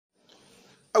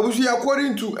Abusia,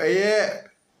 according to a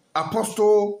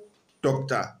Apostle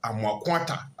Dr. Amoako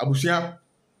Atta, Abusia,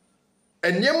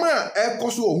 and Yama a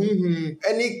coso whom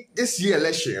any this year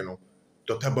election,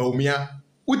 Dr. Bawumia,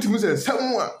 which was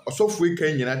someone or so free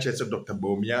can you not chest of Dr.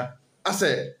 Bawumia. I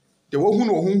said, the one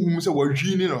whom were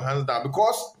genie or hands down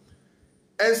because,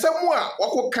 and someone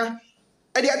Wakoka,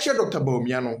 and the actual Dr.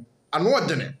 Bawumia, and what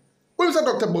then? When was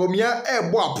Dr. Bawumia a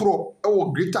boa pro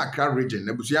or greater Accra region,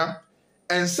 Abusia?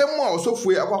 And someone also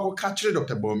free a catch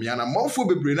Dr. Bawumia and a mouthful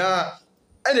bebrina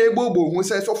and a bobo who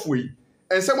says of free.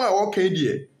 And someone okay,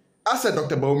 dear. I said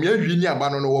Dr. Bawumia, Junior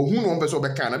Banon or who won't be so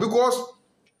bacana because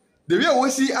the way we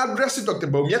see address Dr.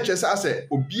 Bawumia chess as a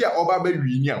Obia Oba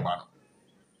Junior Banon.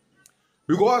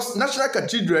 Because National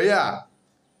Cathedral, ya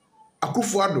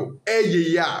Akufuado,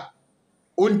 ya,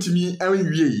 Ontimi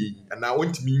and ye, and now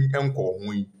Ontimi and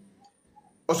Kong.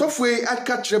 Also, free I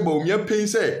catch Bawumia pay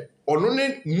say.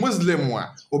 Onone Muslim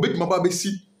wa obet mababesi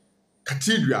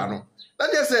cathedral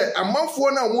that just say a man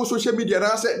for now more social media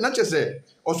na say not just say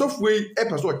osofwe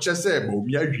episode chese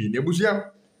Bawumia dwi na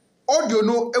busia audio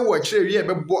no e wo kire wi e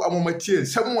bebo amomatie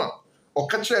nsam a o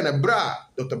ka kire na bra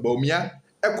Dr. Bawumia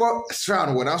ekọ sra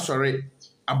no na sorry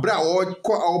abra wo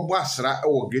kọ obo asra e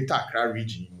wo Greater Accra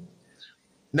region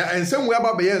na ensam we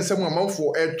aba be ensam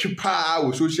amanfo etwipa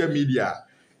wo social media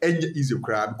enye easy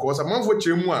crowd because amanfo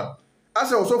kire mu a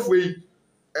asa osofwe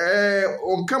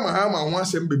on kama ha ma ho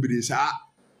asem bebere sa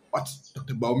what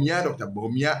Dr. Bawumia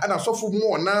and asofo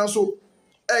mu ona so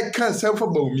kan sem for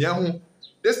Bawumia ho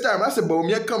this time asa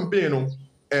Bawumia campaign no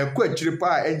kwa akire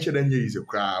pa enche nye ize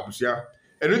kra abusia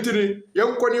enutiri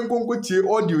yenkoni nkonkotie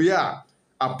audio ya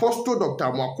Apostle Dr.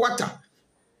 Amoako Atta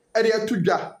ede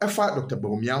atudwa efa Dr.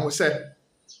 Bawumia ho se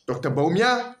Dr.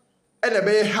 Bawumia ede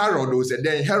be Herod o se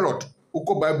den Herod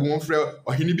uko Bible won frɛ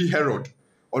ohini bi Herod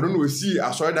or don't we see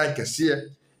a soil like a seer,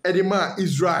 Edema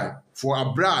Israel for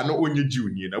a bra no only Jew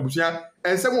near Abusia,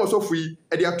 and some also free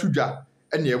Edia Tuja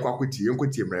and near Quaquity and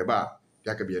Quatim Reba,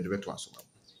 Jacobia de Vetuaso.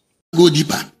 Go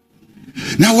deeper.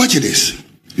 Now, watch this,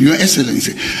 Your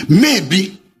Excellency.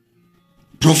 Maybe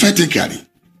prophetically,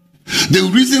 the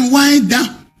reason why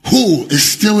that hole is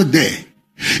still there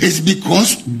is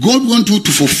because God wants you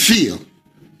to fulfill.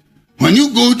 When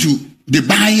you go to the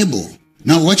Bible,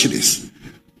 now watch this.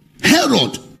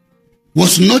 Herod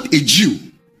was not a Jew,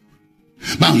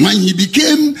 but when he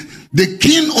became the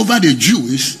king over the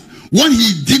Jews, what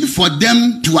he did for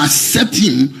them to accept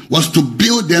him was to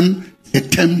build them a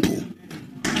temple.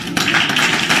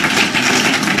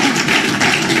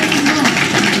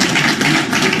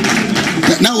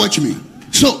 Now watch me.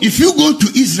 So if you go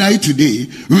to Israel today,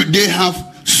 they have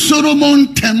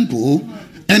Solomon temple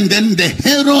and then the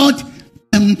Herod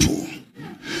temple.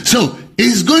 So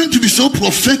it's going to be so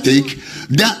prophetic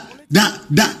that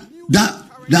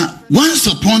once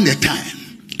upon a time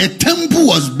a temple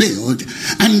was built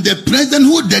and the president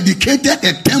who dedicated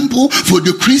a temple for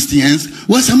the Christians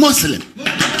was a Muslim.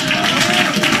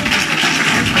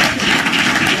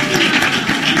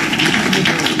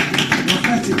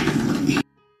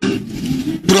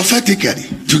 Prophetically,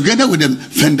 together with them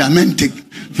fundamentally,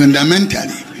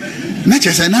 not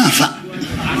just an alpha.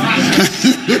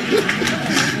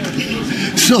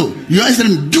 So, you guys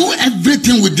do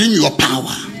everything within your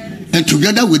power and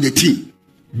together with the team,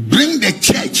 bring the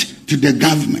church to the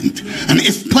government. And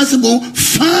if possible,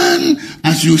 fund,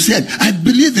 as you said, I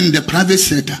believe in the private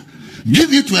sector.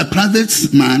 Give it to a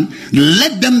private man,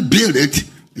 let them build it,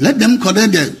 let them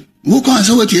correct the who can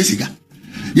say what Jessica.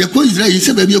 You call Israel, you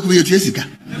say, baby, you Jessica.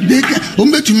 They can, to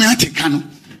me,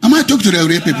 I might talk to the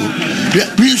real people.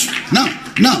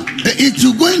 Now, it's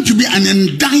going to be an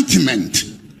indictment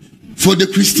for the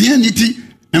Christianity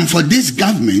and for this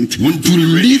government to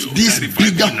leave this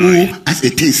bigger hole as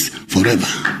it is forever.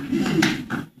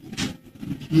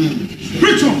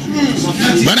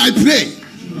 But I pray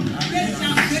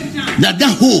that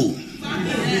that hole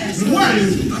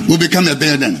will become a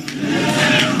burden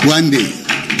one day.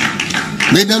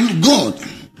 May the God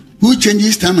who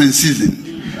changes time and season,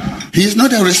 he is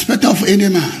not a respecter of any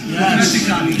man.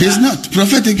 He is not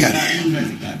prophetically.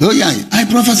 Oh yeah, I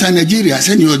prophesy in Nigeria, I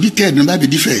said you are detailed and Bible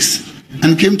defense,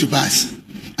 and came to pass.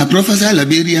 I prophesy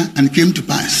Liberia and came to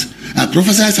pass. I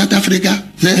prophesy South Africa,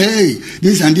 say hey,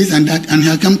 this and that, and it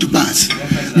will come to pass.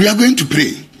 We are going to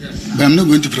pray, but I'm not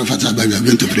going to prophesy, but we are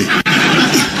going to pray.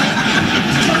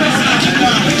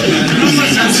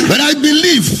 But I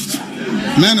believe,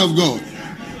 man of God,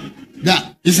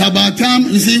 that it's about time,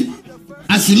 you see,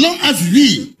 as long as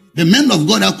we, the men of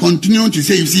God, are continuing to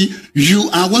say, you see, you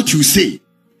are what you say,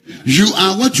 you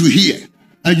are what you hear,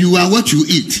 and you are what you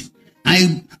eat.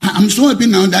 I'm so happy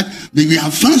now that we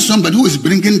have found somebody who is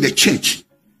bringing the church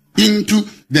into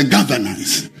the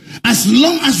governance. As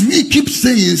long as we keep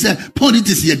saying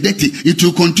politics is dirty, it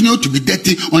will continue to be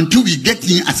dirty until we get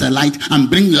in as a light and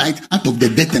bring light out of the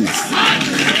dirtiness.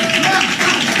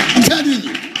 I'm telling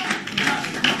you.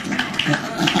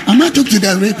 I'm not talking to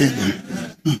the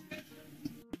people.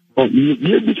 Oh,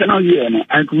 you cannot hear me.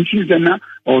 I could see them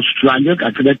or struggle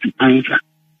at the answer.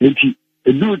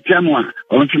 A do tell me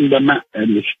on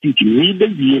the speech,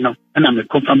 and I'm a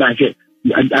confirmation.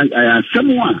 I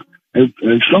someone.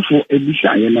 So for a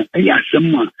desire,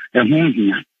 someone a home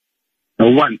here.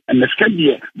 One and the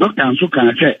schedule, Doctor and so can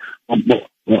I say, and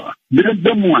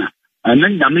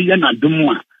then Yamina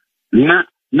Dumoa,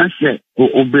 not say,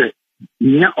 obey,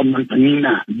 Nia or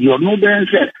Montanina, your no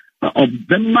said, of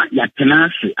them,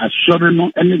 Yakanasi, as sure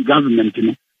no any government,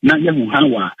 not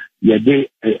Yamuhawa, Yade,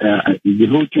 the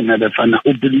whole thing of the Fana,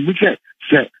 obey,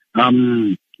 say,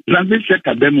 Private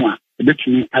Sector Bemoa, that's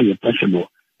me, I possible.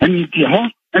 And it's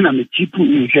and I'm a cheap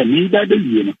in here, neither the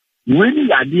year. When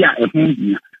the idea of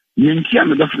moving,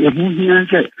 Yankiam of a moving and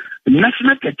said,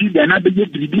 National Cathedral and I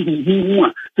begin to be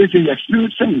who they say,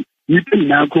 experiencing, you can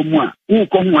now come one, who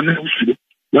come one else.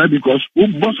 Well, because who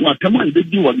boss what come on, they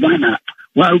do a Ghana,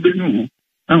 while they know.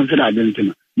 I don't say I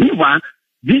didn't. Meanwhile,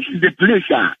 this is the place,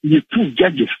 the two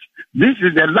judges. This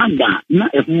is the land,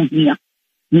 not a home here.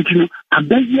 You know, I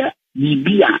bet you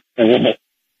be a war.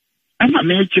 And I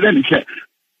made children say,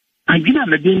 I didn't have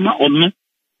a dinner or no,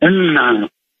 and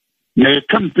the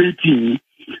campaign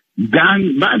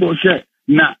Dan Bible said,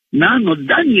 now, no,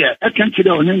 Daniel, I can't sit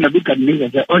on him and look at me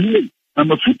and say, oh, here,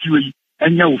 I'm a footway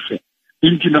and no fair.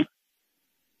 Into the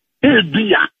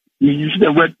you use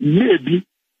the word maybe,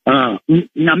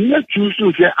 Namia choose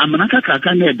to say, I'm an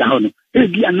Akaka down,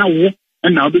 be a now,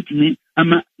 and now to me,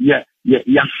 I'm a,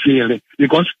 fair,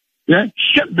 because,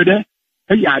 shut the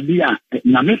idea,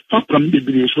 Namia from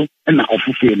the so and now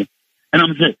for failing. And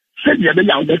I'm saying, said the other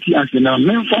out that he asked, and I'm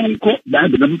phone call,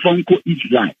 that the phone call each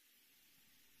line.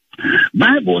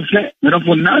 Bible said,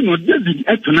 therefore, now no David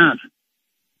Etonas.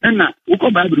 And now,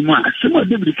 Uko Bible, some of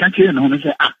David catching and on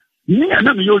say, me and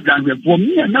I'm your down for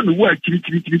me and I'm the word,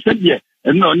 said, yeah,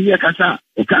 and no near Casa,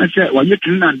 or can't say, why you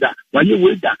can under, why you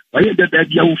wait that, why you that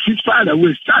your father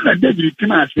will start a David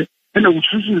Timas, and I was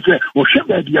say, or shall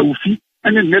there be a fee,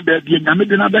 and then never be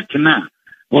another canal,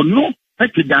 or no,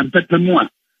 petty than Petamua.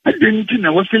 I didn't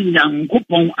know what saying young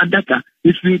coupon Adaka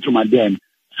listening to my dad.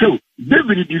 So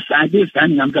David decided,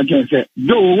 standing on the say,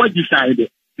 no, what decided?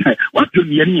 What to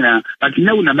be Yanina, but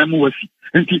no memory.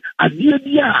 And a dear,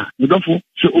 therefore,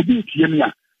 so obey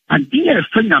Yamia, a dear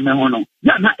friend of Mehono,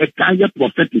 not a kind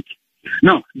prophetic.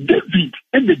 Now, David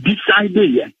and the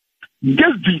decided,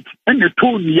 David and the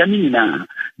Tony Yanina,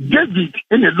 David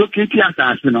and the located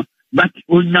assassin, but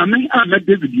Unami are not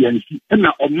David Yancy, and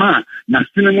now Oma,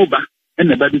 Nastinova. And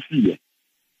the baby see.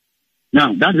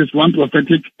 Now that is one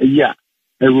prophetic year.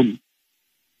 A room.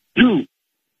 Two.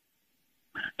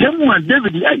 Tell me what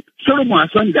David, Solomon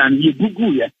Sunday, ye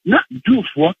Gugu, not do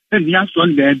for and the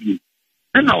Sunday.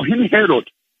 And now him Herod,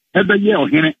 every year or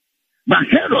him. But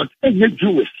Herod ain't yet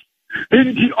Jewish.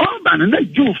 And the Orban and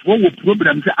that Jew for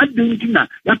problems, I didn't know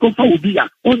that will be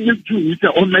only Jew,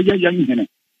 on my young.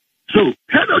 So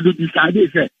Herod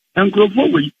decided, and go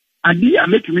forward. Idea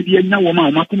make me the now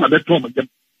woman Makuma better them.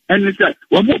 And they said,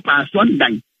 one more pass one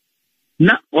day.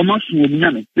 Not almost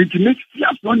woman. It makes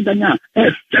just one day.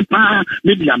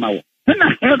 Maybe I'm out. And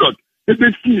I heard it. If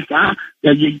they see,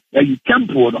 a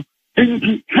temple, and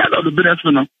he heard of the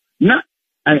Bresson. Not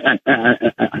a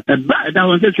bad. I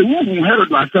was just a woman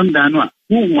heard of Sunday,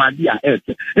 who are dear.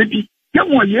 And he come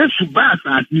 1 year to pass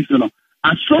as this.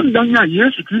 A Sunday,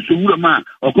 yes, Christian Ulama,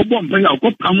 or Cobom, or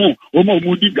Copamo, or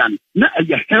Modigan, not a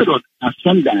Herod, a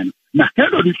Sunday. Now,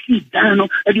 Herod is see down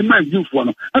at the man you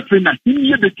follow. After that,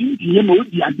 he the king,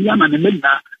 the idea, and the men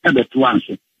and the two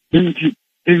answer.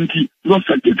 Enti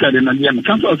prophetically na dem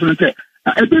kan so say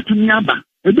ebetumi aba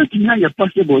ebetumi aye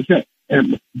possible say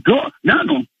go na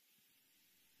no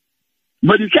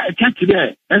but you can't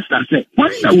there Esther say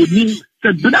when na woni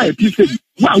say bina e pise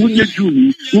wa wonye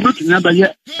juni wo betumi aba ye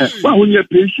wa wonye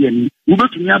patient ni wo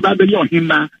betumi aba be ye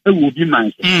ohimma e wo bi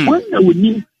man when na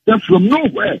woni from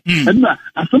nowhere and na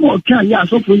asomo kan ya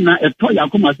asofo na eto ya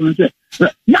koma say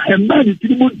na emba ni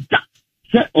tirimu da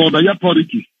say or the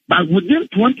politics. But within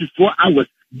 24 hours,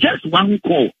 just one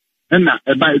call, and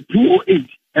by 2:08,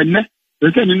 and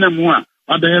the same in the more,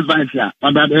 other advice,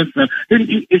 other and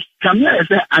it's coming as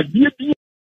a dear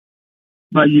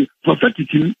by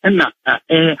prophetic, and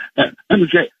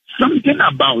say something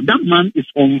about that man is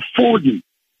unfolding.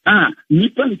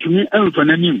 Nippon to me, and for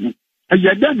any. And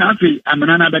yet, then I say, I'm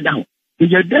another down.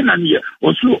 ye den na ye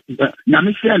oso na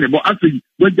me share le bo afi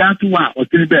we jatu wa o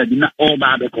tiri bed na all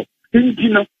ba be ko enti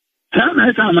no sana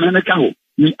esa amana na ka ho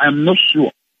me I'm not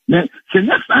sure me se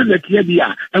next time that ye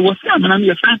bia e wo se amana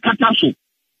me fa kata so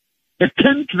e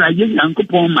ken tra ye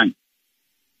Nyankopon man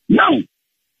now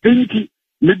enti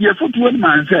me dia foto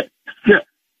man se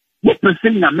wo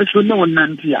person na me so no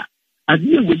nantia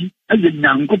ade we aye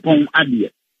Nyankopon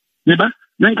ade ne ba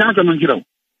men ka ta man kiro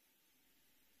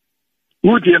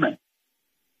wo tie me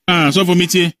so for me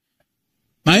tie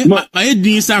my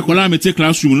din sa kola me take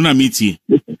classroom na me tie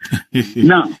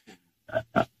now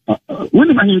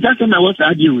when my intention was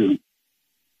ade we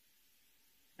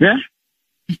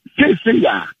say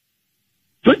ya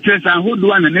so just a hold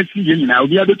one and next year na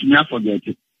obi ado tumi forget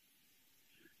it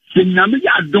se nyame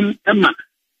ya dom ema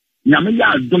nyame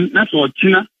ya dom na so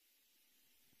china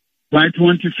by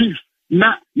 26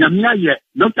 na nyame ya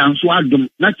doctor nso adom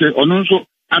na che ono nso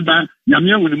aba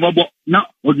nyame woni mobo na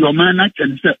odi o man na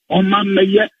chen se o man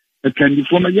meye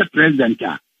candidate meye president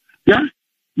ya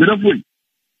me do fu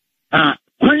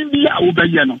kwan bi a wo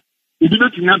beye no obi do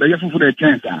tumi abeye foforo e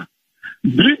chen sa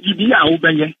bridge bi a wo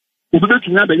beye obi do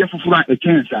tumi abeye foforo e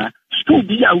chen sa school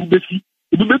bi a wo besi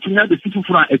obi do tumi abeye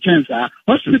foforo e chen sa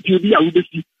hospital bi a wo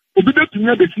besi obi do tumi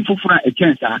abeye foforo e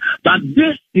chen sa but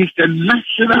this is the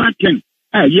national thing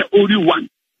you only one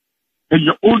and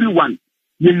you only one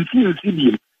you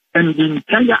see and the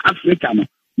entire Africa no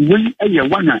we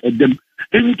one of them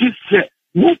and it is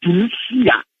what to see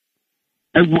a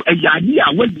idea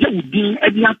what you doing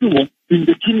in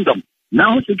the kingdom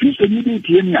now the Christian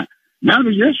media now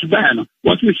yes ban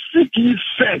what we seeking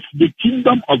first the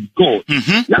kingdom of God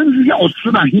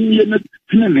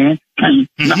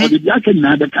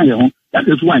that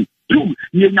is one. Two,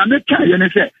 you never carry and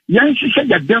say, yes, she said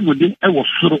that demo did I was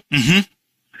so.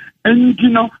 And you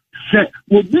know, say,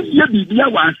 will be your Biblia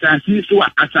was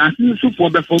assassin so for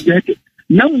the forget it.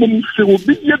 No one will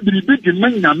be your big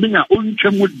man, Namina, own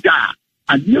Chemuda.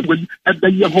 And you will at the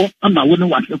Yaho, and I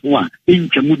wouldn't want it for in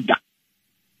Chemuda.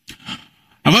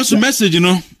 I want to message, you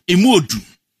know, in mood.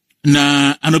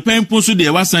 Na anopen poso de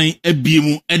wasan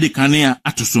ebiemu edikanea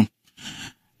atoso.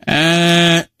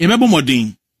 Ebebo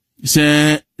modin.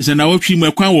 Se na wotwi mu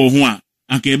akwan wo ho a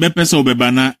anka ebe pese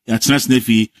obeba na ya tenasna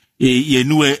fi ye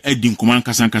nuwe edi nkoman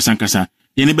kasa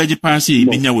ye ne beje paase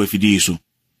benya wa fidi so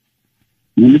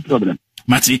no problem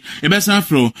mati ebe san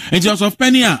fro angels of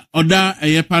Penia oda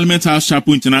Parliament House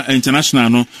Chapel International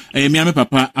no miame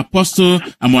papa Apostle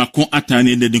Amoako Atta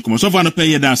ne edi nkoman so fa no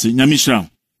pay dance nyame shira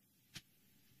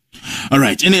all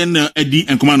right and edi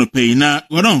nkoman no pay na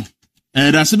wodon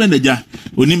that's been the ja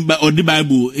onimba odi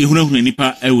Bible ehunahuna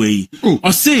nipa ewe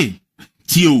o say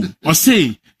tio o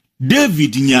say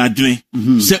David nyadwen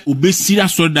se obesira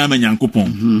so da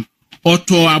manyankopon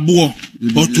oto abo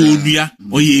oto odua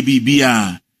oye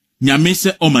bibia nyame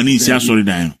se o mani nsi asori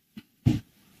dan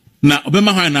na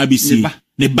obema hwan na abisi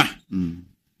ne ba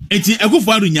enti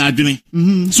ekofo adu nyadwen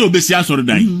se obesi asori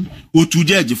dan otu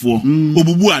jejefo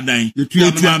obubu adan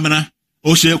otu amana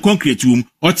o she concrete room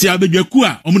o ti abedwaku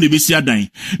a omo na besi adan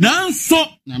na nso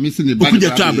na me se ne ba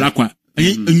okujeto ablakwa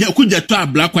okujeto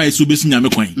ablakwa eso besi nyame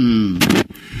kwan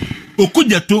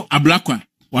okujeto ablakwa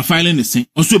wa file ne sen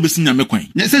o so besi nyame kwan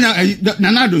ne se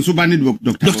na nado nso ba ne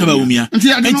doctor Bawumia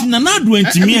enti na nado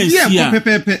entimi ansia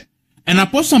en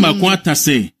Apostle Amoako Atta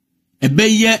say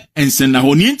ebeye ensena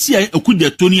ho ne enti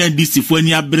okujeto ne adisifo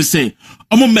ani abrese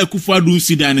omo makufo adu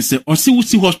nsidan ne se o se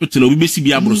wusi hospital obi besi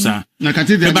bi abrosa na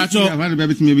cathedral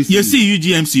yesi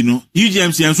UGMC no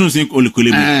UGMC enso sen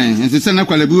olekolebu ense se na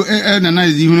kwalebu na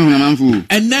izi hunu na manfo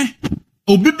enne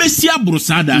obi besi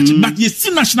abrosa da but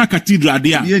yesi national cathedral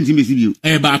de a ye enti besi bio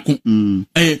ba ko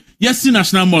yesi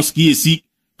national mosque yesi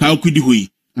ka okudi hoyi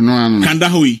kanda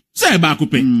hoyi se ba ko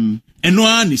pe eno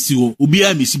a ne si ho obi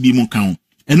a mesi bi mu kan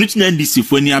enu tina ndisi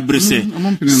fo ni abrese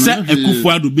se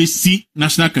ekufo ado besi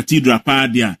national cathedral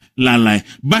padia lalai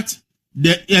but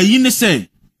the yine say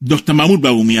Dr. Mahmoud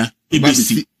Bawumia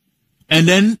ebesi and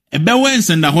then ebewen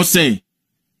senda ho say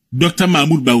Dr.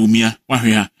 Mahmoud Bawumia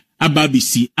wahwea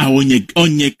ababisi a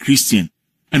onye Christian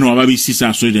and wababisi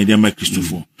sa so de ma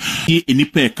Christopher e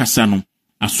enipa kasa no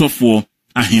asofo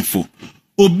ahemfo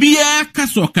obia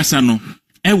kasa no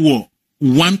ewo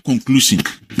one conclusion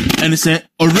and say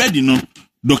already no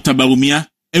Dr. Bawumia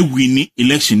win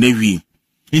election every.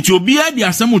 Into obia di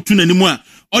asamo tunanim a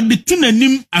or the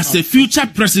tunanim as a future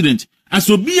president as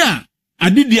obia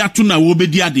adidi atuna wo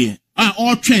bedi ade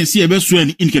all trends here be so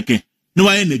in keke no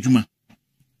wa na adwuma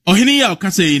ohini ya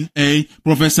okase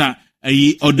professor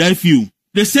Odafiu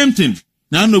the same thing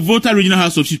now no voter regional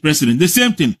house of chief president the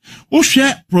same thing o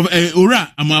share prophet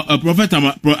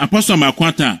Apostle Amoako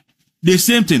Atta the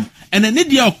same thing and an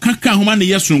idea of kaka human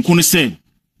yes from Kone said,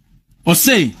 or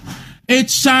say, it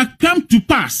shall come to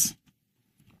pass.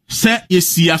 Say, yes,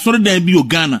 see, I saw that be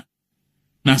Ghana.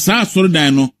 Now, sir, saw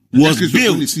that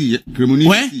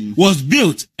was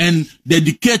built and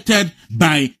dedicated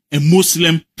by a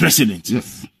Muslim president.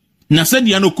 Yes. Now, said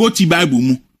the Anokoti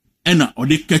Bible, and or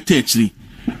the catechly,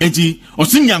 and he or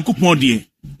sing Yankupon dear,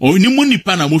 or in the money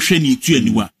pana motion to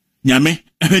anyone. Nyame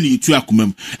ehani itu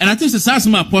akomam and I think the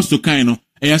Sasma apostle kind no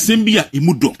e asembia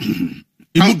imudo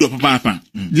papa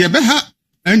the beha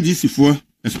NGC for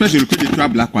especially the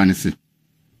Tróuble one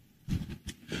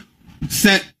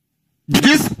say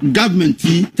this government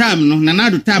time no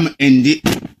nanado time endi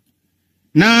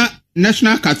na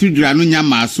national cathedral no nya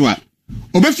maaso a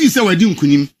obefi se wadi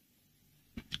nkunim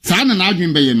saa na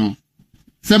adwen beye no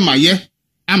se maye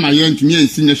amaye ntumi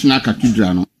ensi national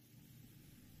cathedral no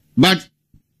but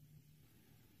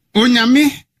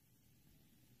Onyame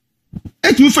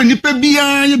etumi fa nipa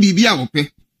bia ya bibia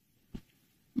wope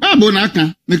Bible na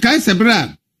aka me kai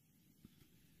sebra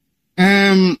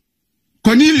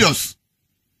Cornelius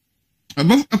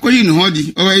abof akoyi ni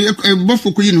hodi abof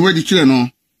akoyi ni hodi kire no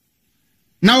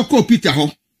na okọ Peter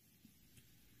ho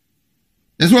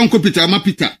eso onko Peter ma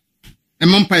Peter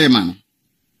empaye man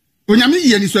Onyame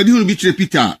ye ni so adi hu bi kire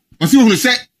Peter o se hu se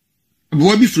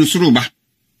abo bi firi soro ba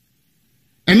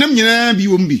enam nyina bi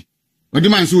wombi odi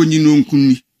man so onyi no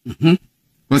nkunni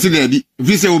wose da bi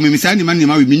fi se wo me misani man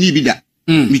ma we mini bi da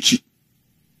michi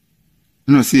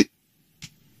no se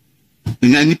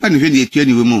nya nipa no hwede etua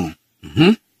ni we mo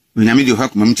onyame de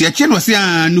hakoma mti ache no se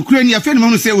a nukura ni afa ni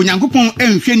mo se onyankopon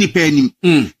enhwe nipa anim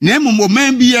na emmo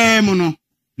man bi e mo no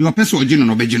de opese oje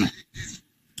no beje no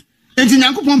enti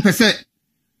nyankopon pese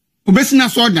obesina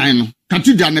so dan no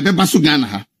cathedral na beba so Ghana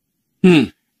ha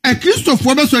e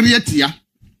Christopher obeso re atia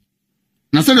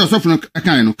na se de osofu no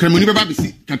kan no kremoni beba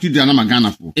bisi cathedral na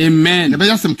Ghana fo amen na be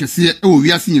yasem kese e wo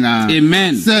wiase nyina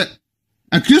amen se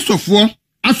a Christopher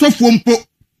asofo mpo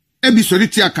e bi so re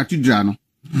tia cathedral no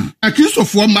a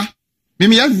Christopher ma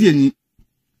me yazie ni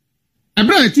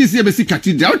abra ti se be si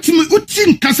cathedral uti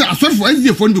nkasa asofo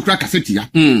aziefo no bi kura kasetia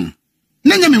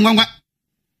na nya me ngwangwa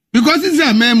because is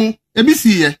a memo e bi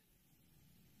si ye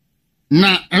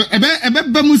na ebe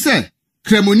ba mu se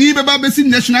kremoni beba besi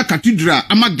national cathedral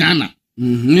ama Ghana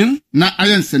na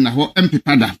ayense na ho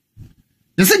empepada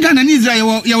yese Ghana ni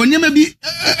Israel ya wonyema bi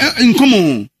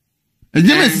nkomo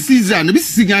ejema sisi Israel no bi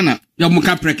sisi Ghana ya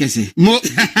muka prekese mo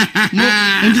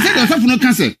ndise do sofu no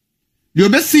kanse de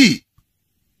obesi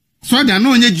so da na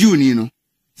onye June no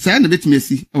sai na betime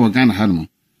si e wo Ghana ha no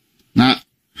na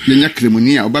lenya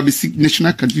kremoni a oba besi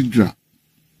national cathedral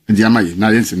ndi amaye na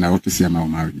ayense na ho pesi ama o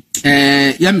mari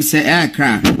yam se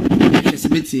akra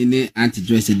sebeti ni anti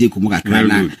Joyce de komo kakra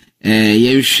na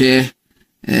yehwe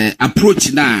approach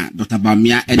na Dr.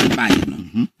 Bawumia edibai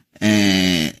no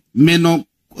me no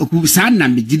ku sa na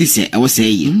me gidi se e wo se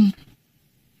yi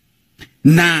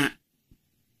na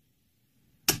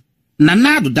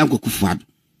do danko kufuado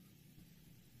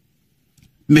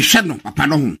me hwe no papa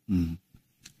no ho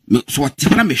me so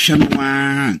tibra me hwe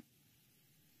no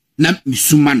na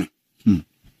misuma no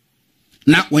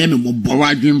na wo ye me mo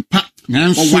wadwempa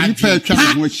na so ni pa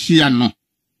atwa ho hia no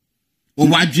o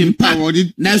wadwempa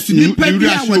na so ni pa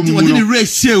bia wo ni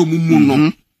ratio mumu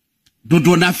no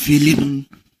dodo na feel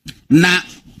na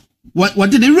wo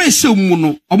de ratio mumu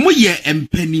no omo ye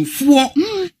empanimfo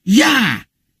ya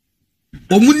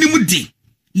omunim di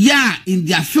ya in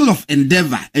their field of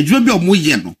endeavor adwo bi omo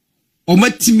ye no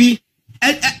omatimi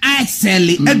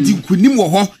excel adi kunim wo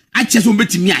ho ache so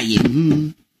betimi aye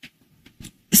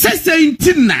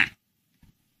Sentina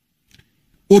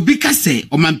obi kase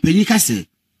o mampanyi kase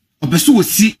obeso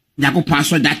wosi yakopon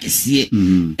so da kese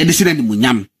e de sene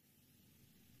munyam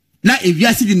na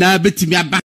ewiase di na betimi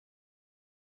aba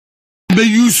be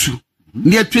yusu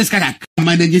ne atwes kaka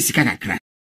manage sika kakra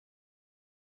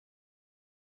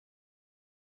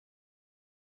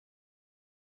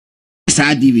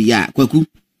sa di wi ya kwaku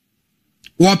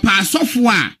wo pa asofo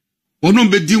a ono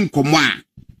bedi nkomo a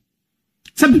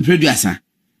sabi producer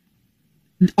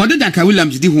Ode Daka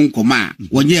Williams di hu nkoma a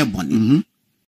wonye ebone